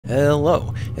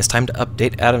Hello, it's time to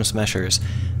update Atom Smashers.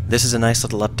 This is a nice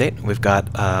little update. We've got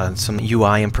some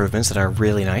UI improvements that are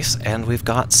really nice, and we've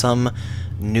got some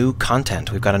new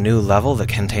content. We've got a new level that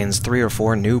contains 3 or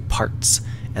 4 new parts,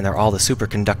 and they're all the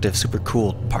superconductive, super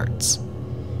cool parts.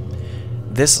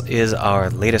 This is our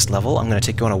latest level. I'm going to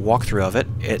take you on a walkthrough of it.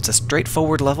 It's a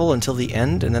straightforward level until the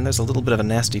end, and then there's a little bit of a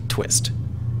nasty twist.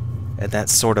 And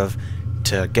that's sort of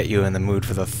to get you in the mood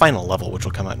for the final level, which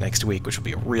will come out next week, which will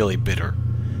be really bitter.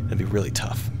 It'll be really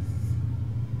tough.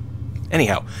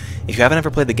 Anyhow, if you haven't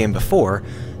ever played the game before,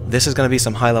 this is going to be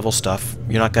some high-level stuff.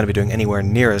 You're not going to be doing anywhere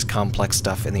near as complex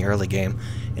stuff in the early game.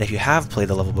 And if you have played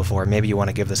the level before, maybe you want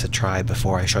to give this a try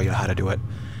before I show you how to do it.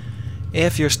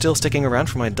 If you're still sticking around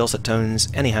for my dulcet tones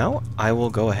anyhow, I will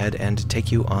go ahead and take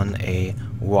you on a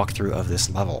walkthrough of this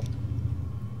level.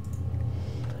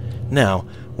 Now,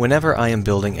 whenever I am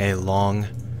building a long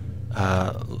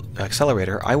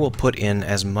accelerator, I will put in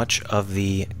as much of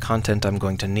the content I'm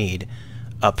going to need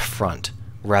up front,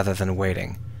 rather than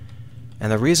waiting.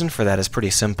 And the reason for that is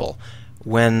pretty simple.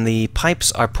 When the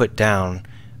pipes are put down,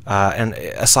 and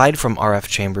aside from RF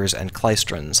chambers and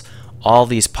klystrons, all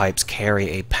these pipes carry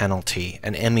a penalty,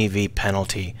 an MEV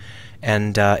penalty.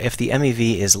 And if the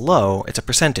MEV is low, it's a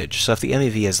percentage. So if the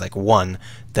MEV is like 1,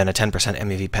 then a 10%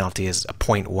 MEV penalty is a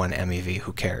 0.1 MEV,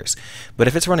 who cares? But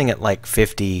if it's running at like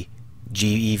 50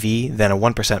 GeV, then a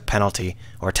 1% penalty,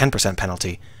 or a 10%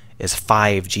 penalty, is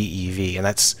 5 GeV, and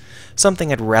that's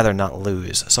something I'd rather not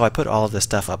lose. So I put all of this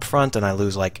stuff up front, and I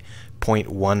lose like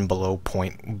 0.1 below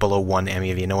 1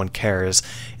 MEV. No one cares.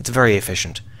 It's very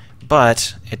efficient.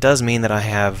 But it does mean that I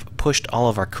have pushed all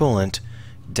of our coolant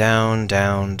down,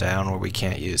 down, down where we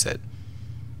can't use it.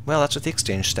 Well, that's what the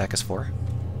exchange stack is for.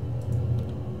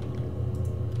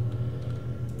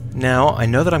 Now, I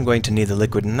know that I'm going to need the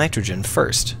liquid nitrogen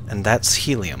first, and that's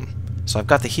helium. So I've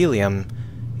got the helium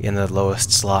in the lowest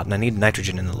slot, and I need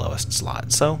nitrogen in the lowest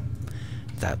slot. So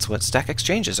that's what stack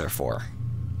exchanges are for.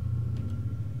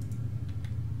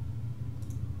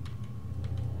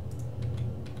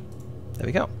 There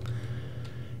we go.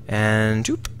 And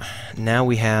whoop, now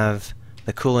we have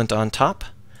the coolant on top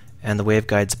and the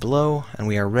waveguides below, and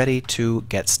we are ready to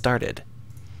get started.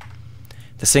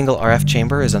 The single RF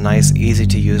chamber is a nice,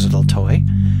 easy-to-use little toy,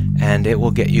 and it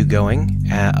will get you going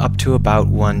up to about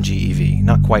 1 GeV.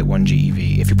 Not quite 1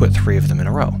 GeV if you put 3 of them in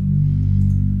a row.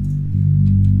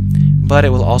 But it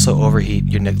will also overheat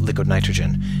your liquid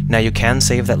nitrogen. Now you can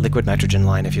save that liquid nitrogen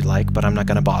line if you'd like, but I'm not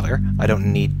going to bother. I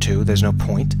don't need to. There's no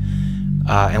point.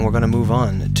 And we're going to move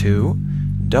on to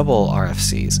double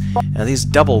RFCs. Now these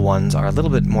double ones are a little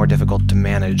bit more difficult to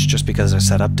manage just because they're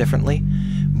set up differently,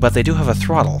 but they do have a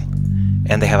throttle,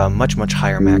 and they have a much, much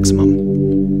higher maximum.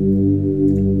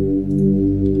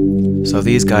 So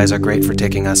these guys are great for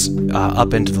taking us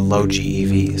up into the low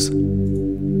GeVs.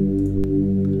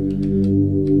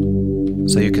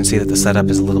 So you can see that the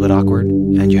setup is a little bit awkward,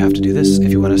 and you have to do this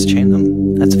if you want us to chain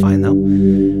them. That's fine though.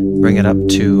 Bring it up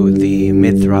to the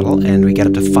mid-throttle, and we get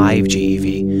up to 5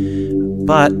 GeV.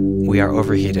 But we are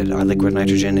overheated. Our liquid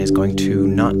nitrogen is going to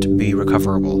not be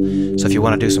recoverable. So if you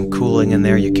want to do some cooling in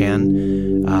there, you can.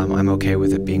 I'm okay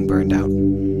with it being burned out.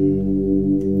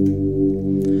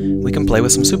 We can play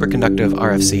with some superconductive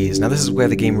RFCs. Now this is where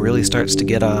the game really starts to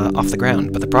get off the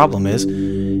ground, but the problem is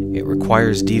it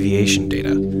requires deviation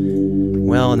data.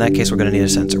 Well, in that case we're going to need a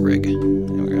sensor rig. There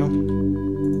we go.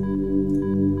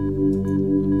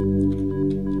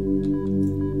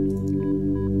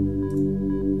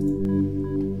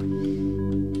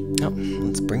 Oh,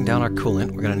 let's bring down our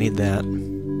coolant. We're going to need that.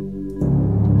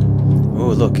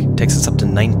 Oh, look, it takes us up to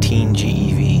 19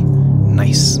 GeV.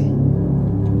 Nice.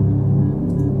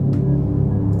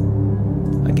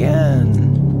 Again.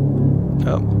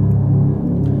 Oh.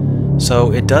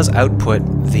 So it does output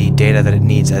the data that it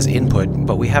needs as input,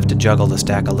 but we have to juggle the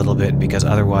stack a little bit because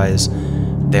otherwise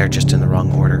they're just in the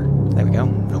wrong order. There we go,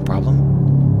 no problem.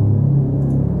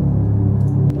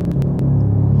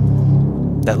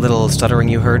 That little stuttering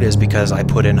you heard is because I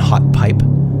put in hot pipe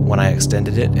when I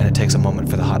extended it, and it takes a moment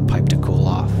for the hot pipe to cool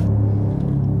off.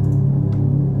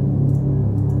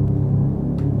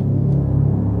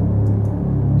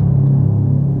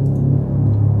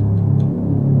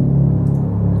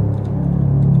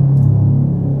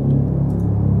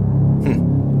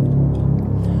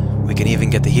 We can even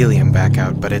get the helium back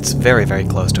out, but it's very, very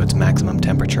close to its maximum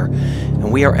temperature. And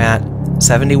we are at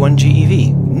 71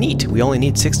 GeV. Neat! We only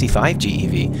need 65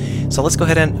 GeV. So let's go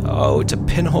ahead and... Oh, it's a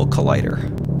pinhole collider.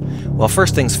 Well,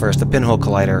 first things first, the pinhole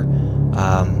collider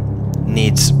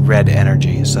needs red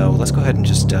energy, so let's go ahead and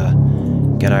just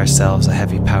get ourselves a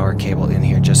heavy power cable in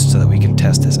here just so that we can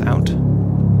test this out.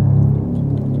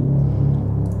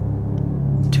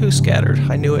 too scattered.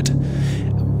 I knew it.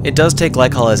 It does take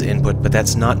glycol as input, but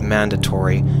that's not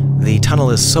mandatory. The tunnel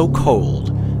is so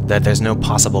cold that there's no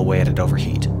possible way it'd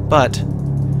overheat. But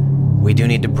we do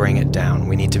need to bring it down.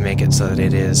 We need to make it so that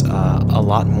it is a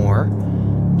lot more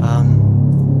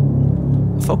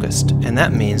focused. And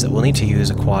that means that we'll need to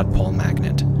use a quad pole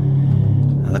magnet.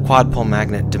 The quad pole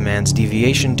magnet demands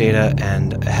deviation data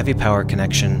and a heavy power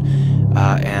connection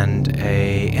and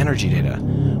a energy data.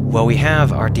 Well, we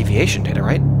have our deviation data,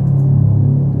 right?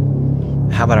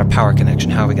 How about our power connection?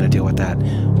 How are we going to deal with that?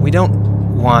 We don't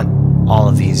want all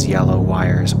of these yellow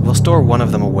wires. We'll store one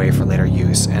of them away for later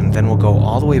use, and then we'll go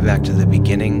all the way back to the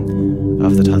beginning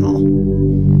of the tunnel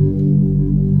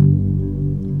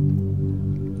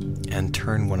and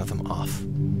turn one of them off.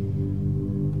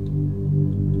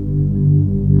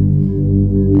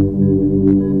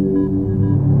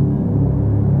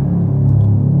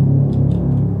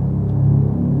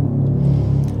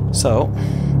 So,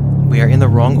 we are in the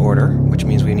wrong order, which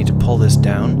means we need to pull this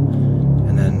down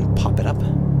and then pop it up.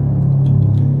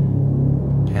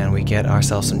 And we get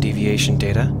ourselves some deviation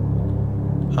data.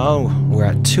 Oh, we're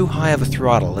at too high of a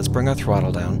throttle. Let's bring our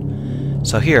throttle down.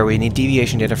 So here we need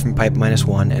deviation data from pipe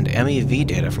 -1 and MEV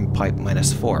data from pipe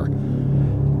 -4.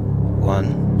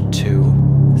 1, 2,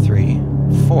 3,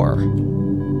 4.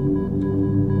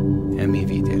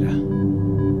 MEV data.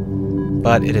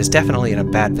 But it is definitely in a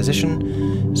bad position.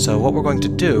 So what we're going to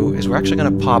do is we're actually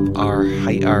going to pop our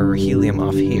helium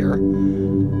off here,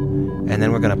 and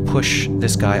then we're going to push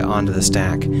this guy onto the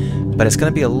stack. But it's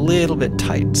going to be a little bit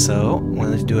tight, so we're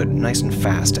going to do it nice and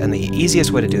fast. And the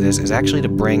easiest way to do this is actually to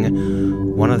bring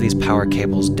one of these power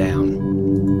cables down.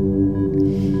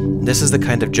 This is the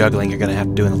kind of juggling you're going to have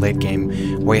to do in the late game,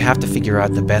 where you have to figure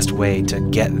out the best way to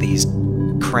get these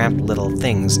cramped little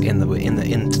things into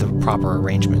the proper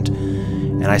arrangement.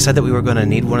 And I said that we were going to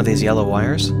need one of these yellow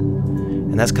wires,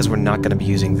 and that's because we're not going to be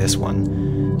using this one.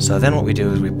 So then what we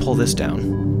do is we pull this down,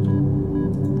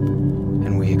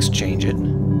 and we exchange it,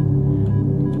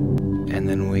 and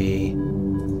then we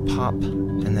pop,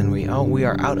 and then we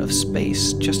are out of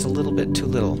space, just a little bit too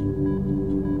little.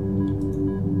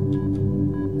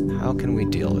 How can we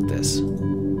deal with this?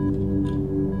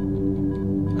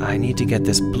 I need to get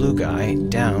this blue guy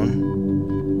down,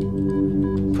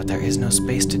 but there is no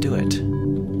space to do it.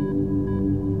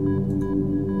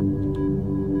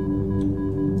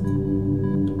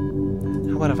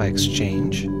 What if I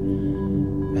exchange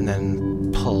and then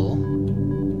pull?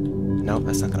 Nope,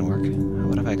 that's not going to work.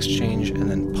 What if I exchange and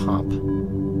then pop?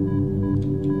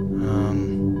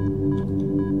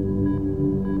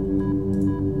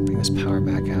 Bring this power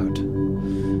back out.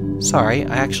 Sorry,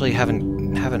 I actually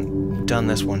haven't done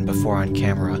this one before on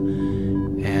camera,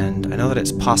 and I know that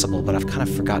it's possible, but I've kind of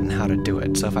forgotten how to do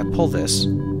it. So if I pull this...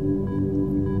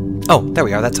 Oh, there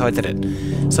we are, that's how I did it.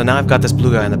 So now I've got this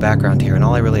blue guy in the background here, and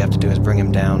all I really have to do is bring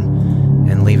him down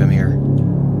and leave him here.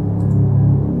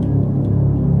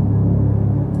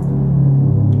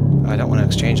 I don't want to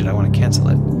exchange it, I want to cancel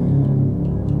it.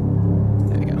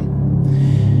 There we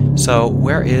go. So,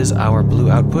 where is our blue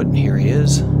output? Here he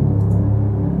is.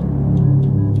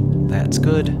 That's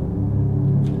good.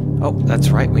 Oh, that's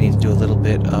right, we need to do a little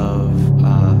bit of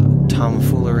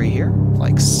tomfoolery here,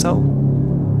 like so.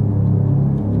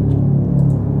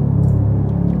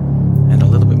 And a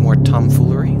little bit more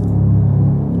tomfoolery,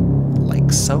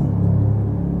 like so.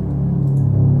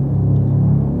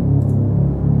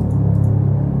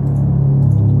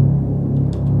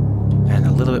 And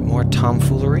a little bit more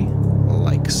tomfoolery,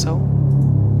 like so.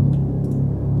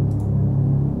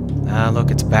 Ah,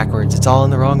 look, it's backwards. It's all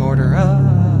in the wrong order.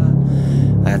 Ah,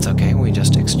 that's okay. We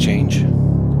just exchange.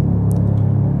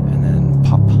 And then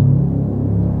pop.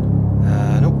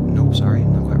 Nope, sorry,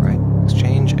 not quite right.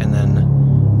 Exchange, and then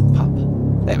pop.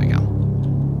 There we go.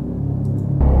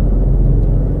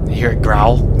 You hear it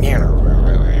growl?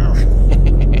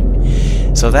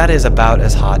 So that is about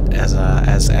as hot as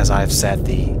I've set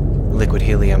the liquid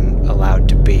helium allowed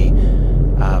to be.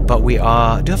 But we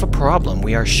do have a problem.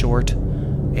 We are short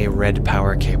a red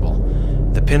power cable.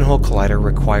 The pinhole collider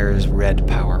requires red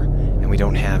power, and we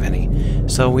don't have any.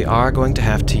 So we are going to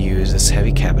have to use this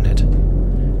heavy cabinet,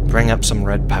 bring up some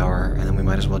red power, and then we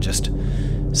might as well just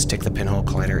stick the pinhole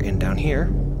collider in down here.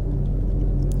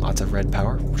 Lots of red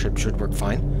power. Should work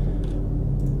fine.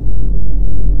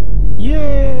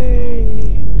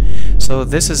 Yay! So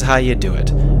this is how you do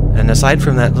it. And aside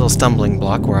from that little stumbling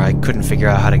block where I couldn't figure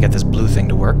out how to get this blue thing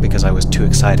to work because I was too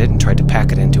excited and tried to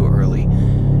pack it in too early,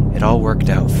 it all worked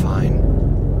out fine.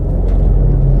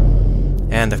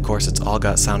 And of course it's all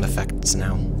got sound effects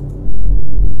now.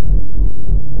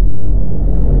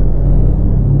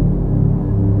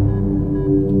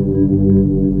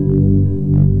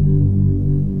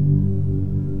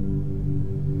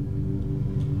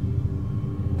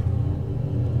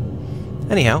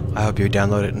 Anyhow, I hope you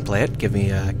download it and play it. Give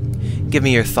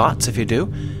me your thoughts if you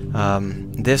do.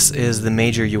 This is the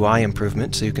major UI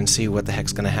improvement, so you can see what the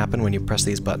heck's going to happen when you press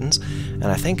these buttons, and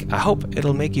I hope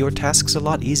it'll make your tasks a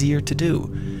lot easier to do.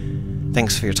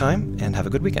 Thanks for your time, and have a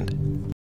good weekend.